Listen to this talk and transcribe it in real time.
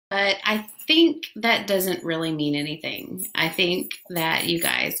but I think that doesn't really mean anything. I think that you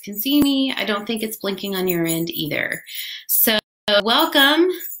guys can see me. I don't think it's blinking on your end either. So welcome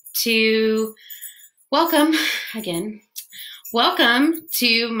again. Welcome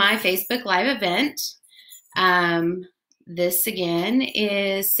to my Facebook Live event. This again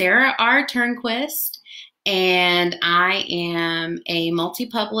is Sarah R. Turnquist, and I am a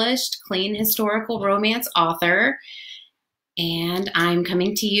multi-published clean historical romance author. And I'm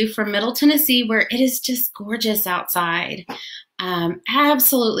coming to you from Middle Tennessee, where it is just gorgeous outside.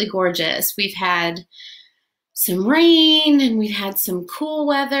 Absolutely gorgeous. We've had some rain and we've had some cool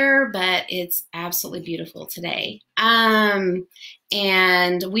weather, but it's absolutely beautiful today. And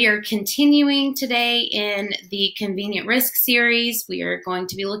we are continuing today in the Convenient Risk series. We are going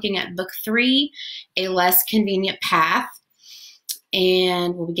to be looking at Book 3, A Less Convenient Path.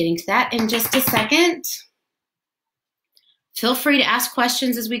 And we'll be getting to that in just a second. Feel free to ask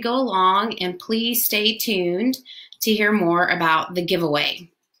questions as we go along, and please stay tuned to hear more about the giveaway.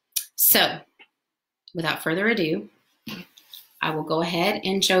 So, without further ado, I will go ahead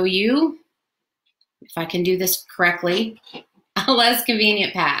and show you, if I can do this correctly, A Less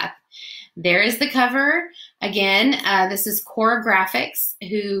Convenient Path. There is the cover. Again, this is Cora Graphics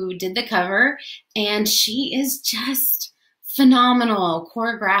who did the cover, and she is just phenomenal.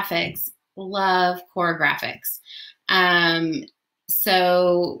 Cora Graphics, love Cora Graphics.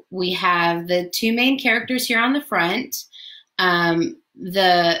 So we have the two main characters here on the front.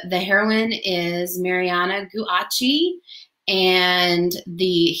 The heroine is Mariena Gu Achi, and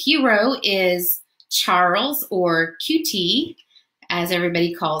the hero is Charles, or Cutie, as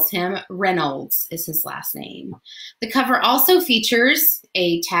everybody calls him. Reynolds is his last name. The cover also features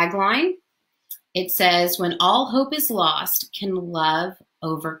a tagline. It says, "When all hope is lost, can love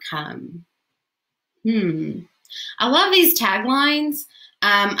overcome?" I love these taglines.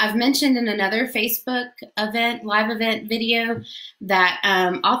 I've mentioned in another Facebook event, live event video, that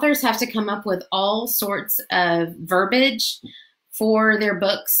authors have to come up with all sorts of verbiage for their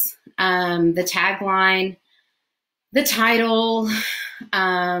books. The tagline, the title,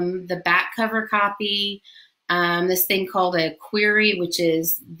 the back cover copy, this thing called a query, which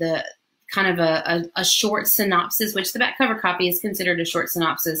is the kind of a short synopsis, which the back cover copy is considered a short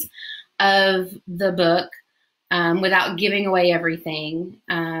synopsis of the book. Without giving away everything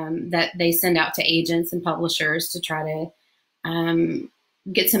that they send out to agents and publishers to try to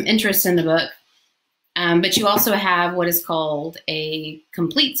get some interest in the book. But you also have what is called a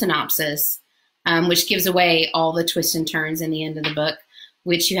complete synopsis, which gives away all the twists and turns in the end of the book,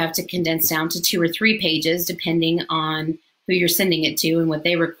 which you have to condense down to 2 or 3 pages, depending on who you're sending it to and what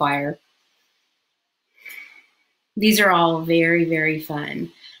they require. These are all very, very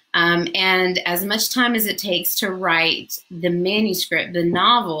fun. And as much time as it takes to write the manuscript, the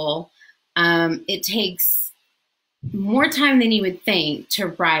novel, it takes more time than you would think to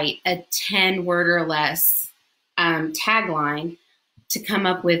write a 10-word or less tagline, to come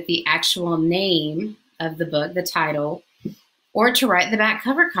up with the actual name of the book, the title, or to write the back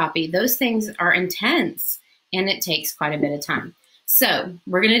cover copy. Those things are intense, and it takes quite a bit of time. So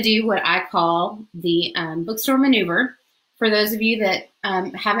we're going to do what I call the bookstore maneuver. For those of you that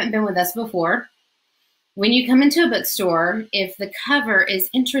haven't been with us before, when you come into a bookstore, if the cover is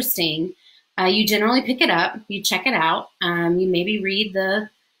interesting, you generally pick it up, you check it out, you maybe read the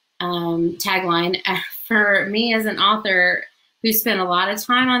tagline. For me as an author who spent a lot of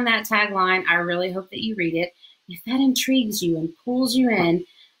time on that tagline, I really hope that you read it. If that intrigues you and pulls you in,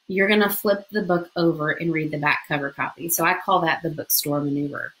 you're going to flip the book over and read the back cover copy. So I call that the bookstore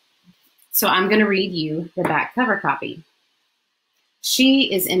maneuver. So I'm going to read you the back cover copy.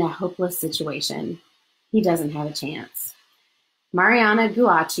 She is in a hopeless situation. He doesn't have a chance. Mariena Gu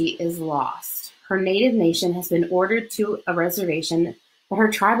Achi is lost. Her native nation has been ordered to a reservation, but her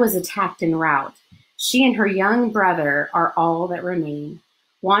tribe was attacked en route. She and her young brother are all that remain.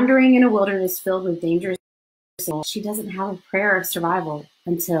 Wandering in a wilderness filled with dangerous animals, she doesn't have a prayer of survival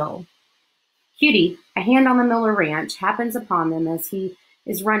until Cutie, a hand on the Miller Ranch, happens upon them as he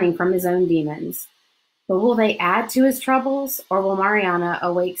is running from his own demons. But will they add to his troubles, or will Mariena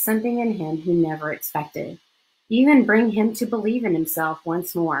awake something in him he never expected, even bring him to believe in himself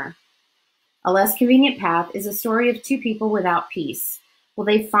once more? A Less Convenient Path is a story of 2 people without peace. Will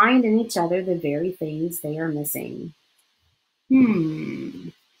they find in each other the very things they are missing?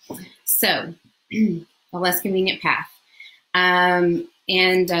 So, A Less Convenient Path.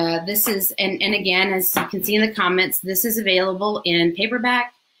 This is, and again, as you can see in the comments, this is available in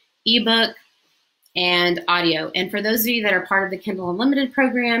paperback, ebook, and audio. And for those of you that are part of the Kindle Unlimited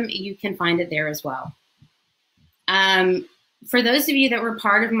program, you can find it there as well. for those of you that were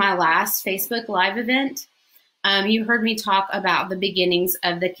part of my last Facebook Live event, you heard me talk about the beginnings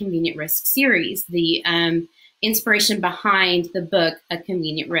of the Convenient Risk series, the inspiration behind the book, A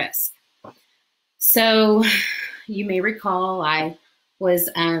Convenient Risk. So you may recall I was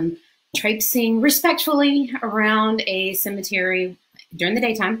traipsing respectfully around a cemetery during the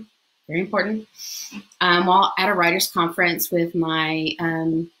daytime, very important, while at a writer's conference with my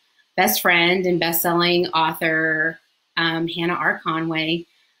best friend and best-selling author, Hannah R. Conway,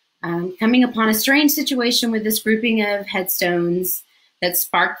 coming upon a strange situation with this grouping of headstones that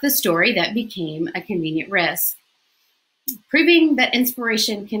sparked the story that became A Convenient Risk, proving that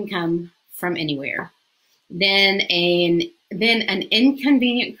inspiration can come from anywhere. Then an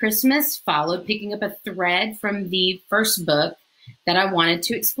Inconvenient Christmas followed, picking up a thread from the first book that I wanted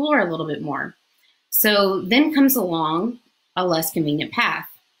to explore a little bit more. So then comes along A Less Convenient Path.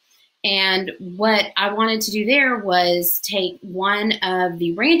 And what I wanted to do there was take one of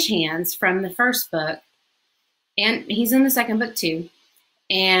the ranch hands from the first book, and he's in the second book too,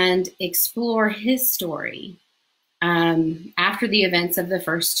 and explore his story after the events of the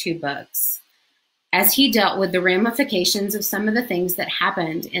first two books, as he dealt with the ramifications of some of the things that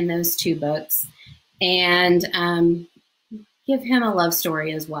happened in those two books, and give him a love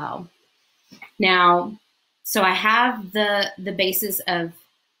story as well. Now, so I have the basis of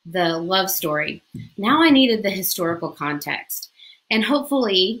the love story. Now I needed the historical context, and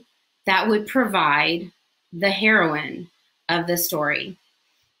hopefully that would provide the heroine of the story.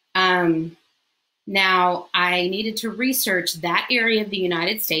 Now I needed to research that area of the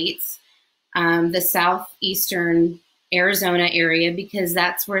United States, the southeastern Arizona area, because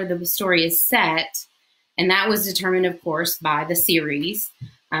that's where the story is set. And that was determined, of course, by the series.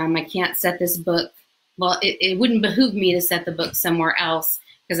 I can't set this book, well, it wouldn't behoove me to set the book somewhere else,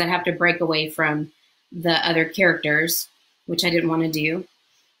 because I'd have to break away from the other characters, which I didn't want to do.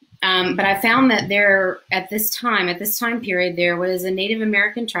 But I found that there, at this time period, there was a Native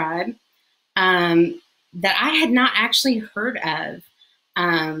American tribe that I had not actually heard of.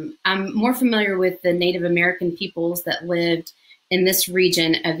 I'm more familiar with the Native American peoples that lived in this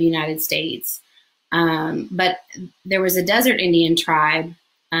region of the United States. But there was a desert Indian tribe,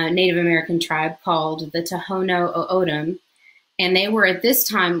 Native American tribe called the Tohono O'odham, and they were at this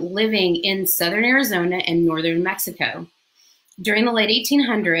time living in southern Arizona and northern Mexico. During the late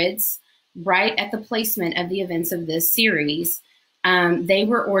 1800s, right at the placement of the events of this series, they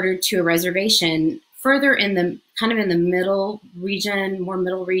were ordered to a reservation further in the kind of in the middle region, more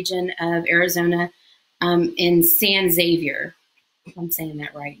middle region of Arizona, in San Xavier, if I'm saying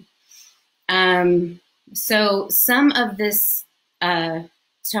that right. So some of this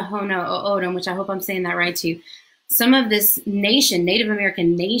Tohono O'odham, which I hope I'm saying that right too, some of this nation, Native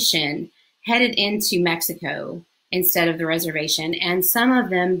American nation, headed into Mexico instead of the reservation, and some of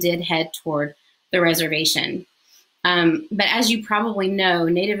them did head toward the reservation. But as you probably know,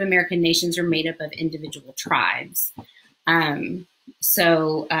 Native American nations are made up of individual tribes.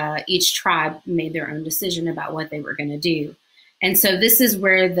 So each tribe made their own decision about what they were going to do. And so this is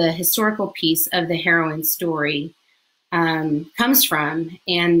where the historical piece of the heroine's story comes from,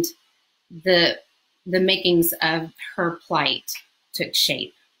 and the makings of her plight took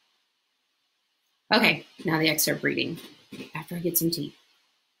shape. Okay, now the excerpt reading, after I get some tea.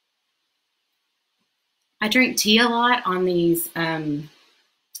 I drink tea a lot on these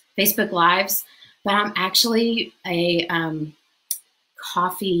Facebook Lives, but I'm actually a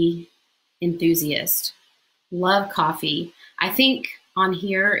coffee enthusiast. Love coffee. I think on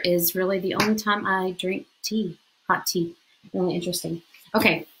here is really the only time I drink tea, hot tea. Really interesting.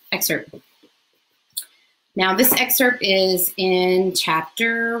 Okay, excerpt. Now this excerpt is in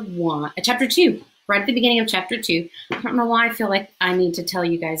chapter 2, right at the beginning of chapter 2. I don't know why I feel like I need to tell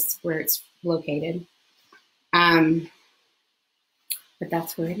you guys where it's located. But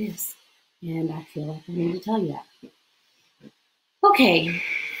that's where it is. And I feel like I need to tell you that. Okay.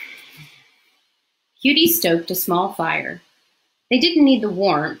 Cutie stoked a small fire. They didn't need the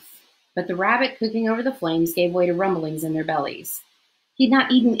warmth, but the rabbit cooking over the flames gave way to rumblings in their bellies. He'd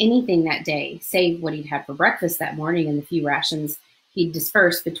not eaten anything that day, save what he'd had for breakfast that morning and the few rations he'd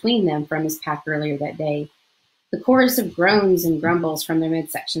dispersed between them from his pack earlier that day. The chorus of groans and grumbles from their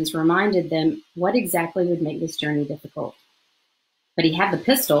midsections reminded them what exactly would make this journey difficult. But he had the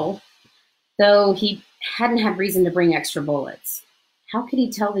pistol, though he hadn't had reason to bring extra bullets. How could he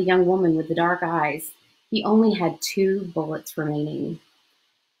tell the young woman with the dark eyes? He only had 2 bullets remaining,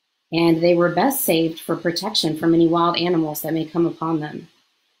 and they were best saved for protection from any wild animals that may come upon them.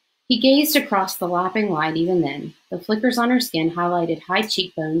 He gazed across the lapping light even then. The flickers on her skin highlighted high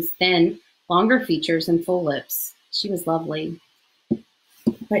cheekbones, thin, longer features, and full lips. She was lovely.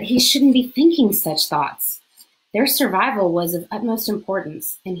 But he shouldn't be thinking such thoughts. Their survival was of utmost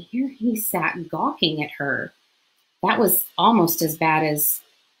importance, and here he sat gawking at her. That was almost as bad as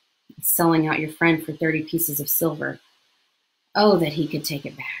selling out your friend for 30 pieces of silver. Oh, that he could take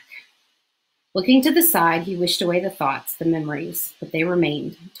it back. Looking to the side, he wished away the thoughts, the memories, but they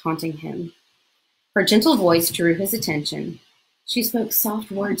remained, taunting him. Her gentle voice drew his attention. She spoke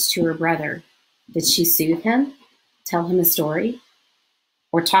soft words to her brother. Did she soothe him? Tell him a story?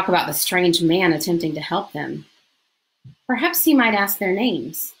 Or talk about the strange man attempting to help them? Perhaps he might ask their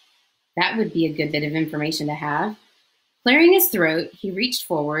names. That would be a good bit of information to have. Clearing his throat, he reached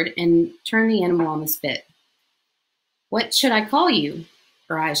forward and turned the animal on the spit. What should I call you?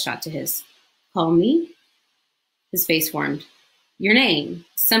 Her eyes shot to his. Call me? His face warmed. Your name,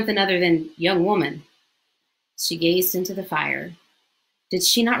 something other than young woman. She gazed into the fire. Did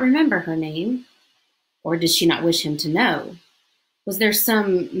she not remember her name? Or did she not wish him to know? Was there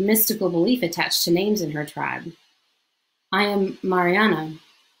some mystical belief attached to names in her tribe? I am Mariena.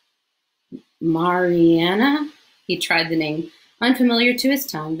 Mariena? He tried the name, unfamiliar to his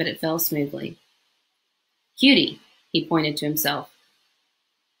tongue, but it fell smoothly. Cutie, he pointed to himself.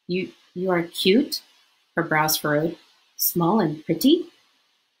 You are cute? Her brows furrowed. Small and pretty?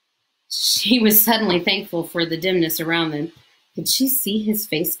 She was suddenly thankful for the dimness around them. Could she see his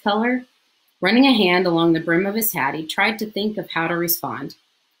face color? Running a hand along the brim of his hat, he tried to think of how to respond.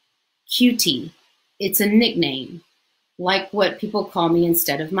 Cutie. It's a nickname, like what people call me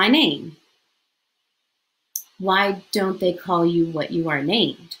instead of my name. Why don't they call you what you are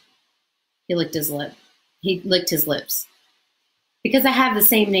named? He licked his lips. Because I have the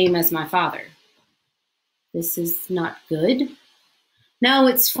same name as my father. This is not good. No,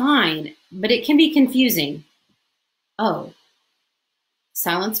 it's fine, but it can be confusing. Oh.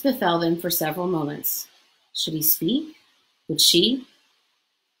 Silence befell them for several moments. Should he speak? Would she?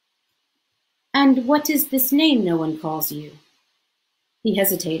 And what is this name no one calls you? He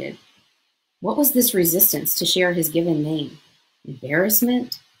hesitated. What was this resistance to share his given name?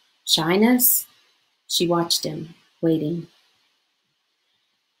 Embarrassment? Shyness? She watched him, waiting.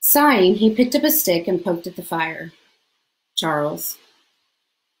 Sighing, he picked up a stick and poked at the fire. Charles.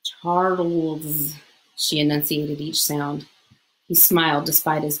 Charles, she enunciated each sound. He smiled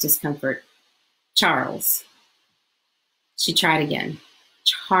despite his discomfort. Charles. She tried again.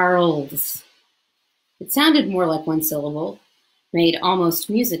 Charles. It sounded more like one syllable, made almost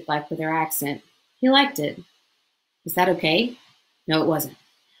music-like with her accent. He liked it. Was that okay? No, it wasn't.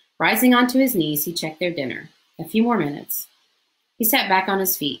 Rising onto his knees, he checked their dinner. A few more minutes. He sat back on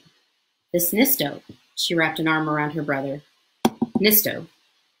his feet. This Nisto. She wrapped an arm around her brother. Nisto.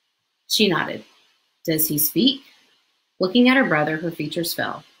 She nodded. Does he speak? Looking at her brother, her features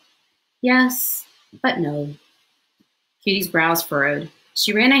fell. Yes, but no. Cutie's brows furrowed.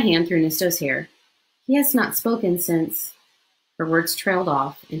 She ran a hand through Nisto's hair. He has not spoken since. Her words trailed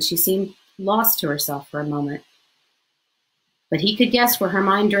off, and she seemed lost to herself for a moment. But he could guess where her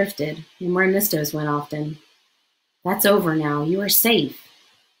mind drifted, and where Nisto's went often. That's over now. You are safe.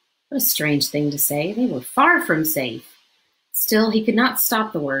 What a strange thing to say. They were far from safe. Still, he could not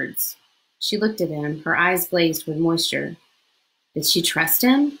stop the words. She looked at him, her eyes glazed with moisture. Did she trust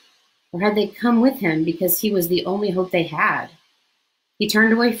him? Or had they come with him because he was the only hope they had? He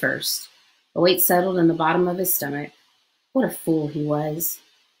turned away first. A weight settled in the bottom of his stomach. What a fool he was.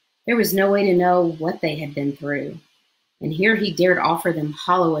 There was no way to know what they had been through. And here he dared offer them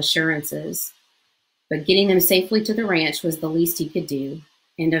hollow assurances. But getting them safely to the ranch was the least he could do.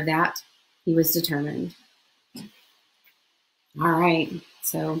 And of that, he was determined. All right,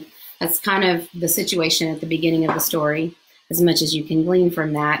 so that's kind of the situation at the beginning of the story, as much as you can glean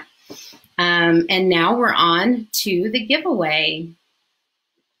from that. And now we're on to the giveaway.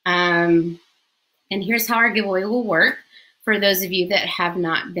 And here's how our giveaway will work. For those of you that have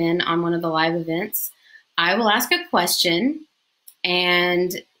not been on one of the live events, I will ask a question,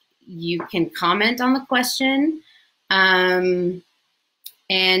 and you can comment on the question. And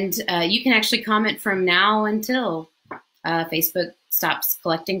you can actually comment from now until Facebook stops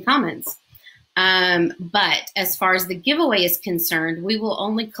collecting comments. But as far as the giveaway is concerned, we will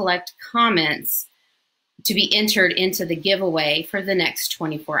only collect comments to be entered into the giveaway for the next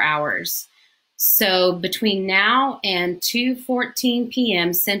 24 hours. So between now and 2:14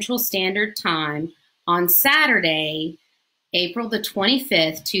 p.m. Central Standard Time on Saturday, April the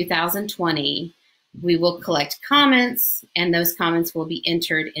 25th, 2020, we will collect comments, and those comments will be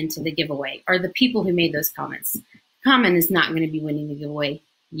entered into the giveaway, or the people who made those comments. Comment is not going to be winning the giveaway.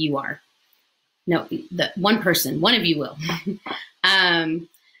 You are. No, the one person, one of you will.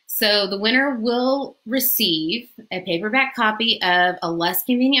 So the winner will receive a paperback copy of A Less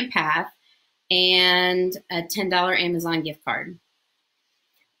Convenient Path and a $10 Amazon gift card.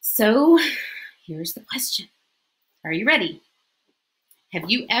 So here's the question. Are you ready? Have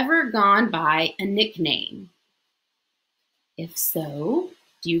you ever gone by a nickname? If so,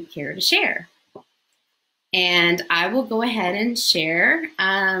 do you care to share? And I will go ahead and share.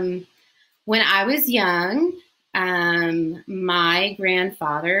 When I was young, my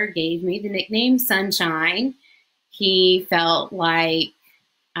grandfather gave me the nickname Sunshine. He felt like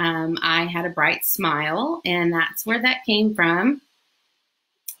I had a bright smile, and that's where that came from.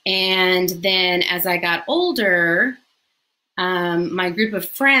 And then as I got older, my group of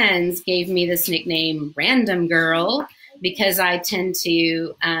friends gave me this nickname Random Girl because I tend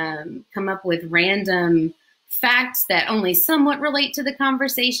to come up with random facts that only somewhat relate to the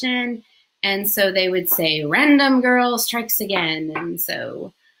conversation. And so they would say, Random Girl strikes again. And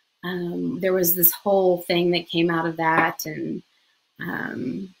so there was this whole thing that came out of that. And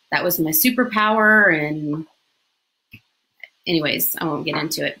that was my superpower. And anyways, I won't get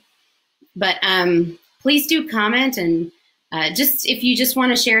into it. But please do comment. And just if you just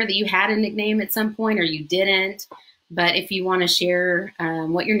want to share that you had a nickname at some point or you didn't. But if you want to share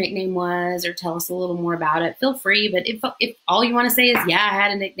what your nickname was or tell us a little more about it, feel free. But if all you want to say is, yeah, I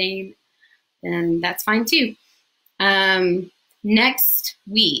had a nickname, then that's fine too. Next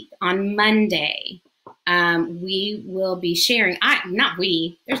week on Monday, we will be sharing,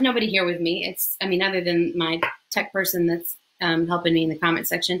 there's nobody here with me. Other than my tech person that's helping me in the comment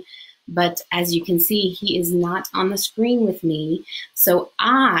section. But as you can see, he is not on the screen with me. So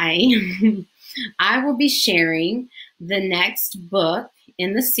I will be sharing the next book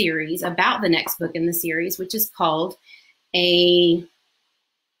in the series, about the next book in the series, which is called A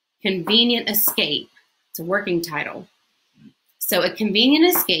Convenient Escape. It's a working title. So A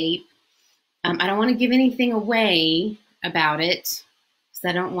Convenient Escape, I don't want to give anything away about it because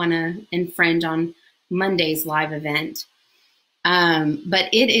I don't want to infringe on Monday's live event. But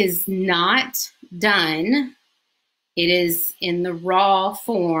it is not done. It is in the raw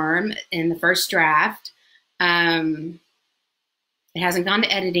form in the first draft. It hasn't gone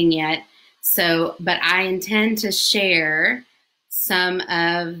to editing yet. So, but I intend to share some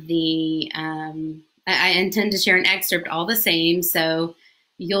of the, I intend to share an excerpt all the same. So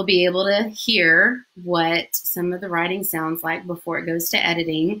you'll be able to hear what some of the writing sounds like before it goes to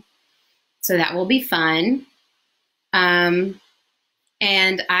editing. So that will be fun. And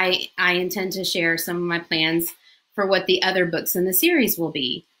I intend to share some of my plans for what the other books in the series will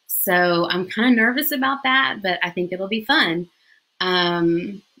be. So I'm kind of nervous about that, but I think it'll be fun.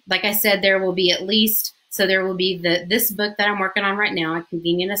 Like I said, there will be at least, so there will be this book that I'm working on right now, A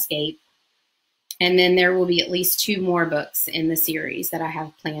Convenient Escape. And then there will be at least 2 more books in the series that I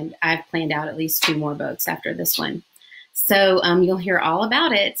have planned. I've planned out at least 2 more books after this one. So you'll hear all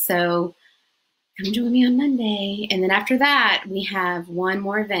about it. So come join me on Monday. And then after that, we have one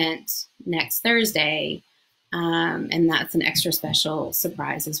more event next Thursday. And that's an extra special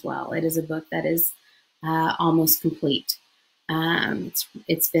surprise as well. It is a book that is almost complete.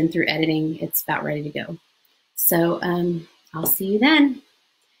 It's been through editing. It's about ready to go. So I'll see you then.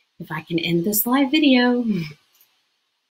 If I can end this live video.